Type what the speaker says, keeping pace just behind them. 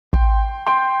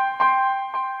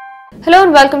Hello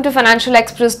and welcome to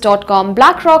financialexpress.com.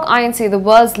 BlackRock Inc, the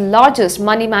world's largest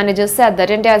money manager, said that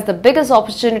India is the biggest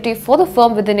opportunity for the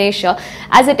firm within Asia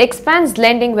as it expands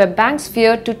lending where banks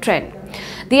fear to tread.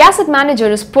 The asset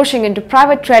manager is pushing into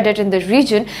private credit in the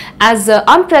region as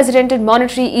unprecedented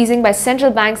monetary easing by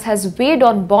central banks has weighed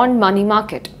on bond money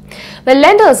market. Well,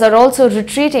 lenders are also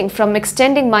retreating from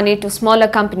extending money to smaller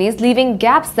companies, leaving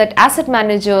gaps that asset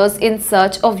managers in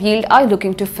search of yield are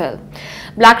looking to fill.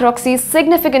 BlackRock sees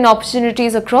significant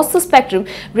opportunities across the spectrum,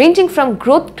 ranging from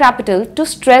growth capital to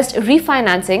stressed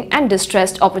refinancing and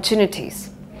distressed opportunities.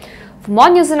 For more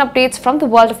news and updates from the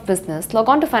world of business, log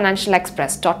on to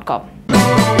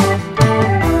financialexpress.com.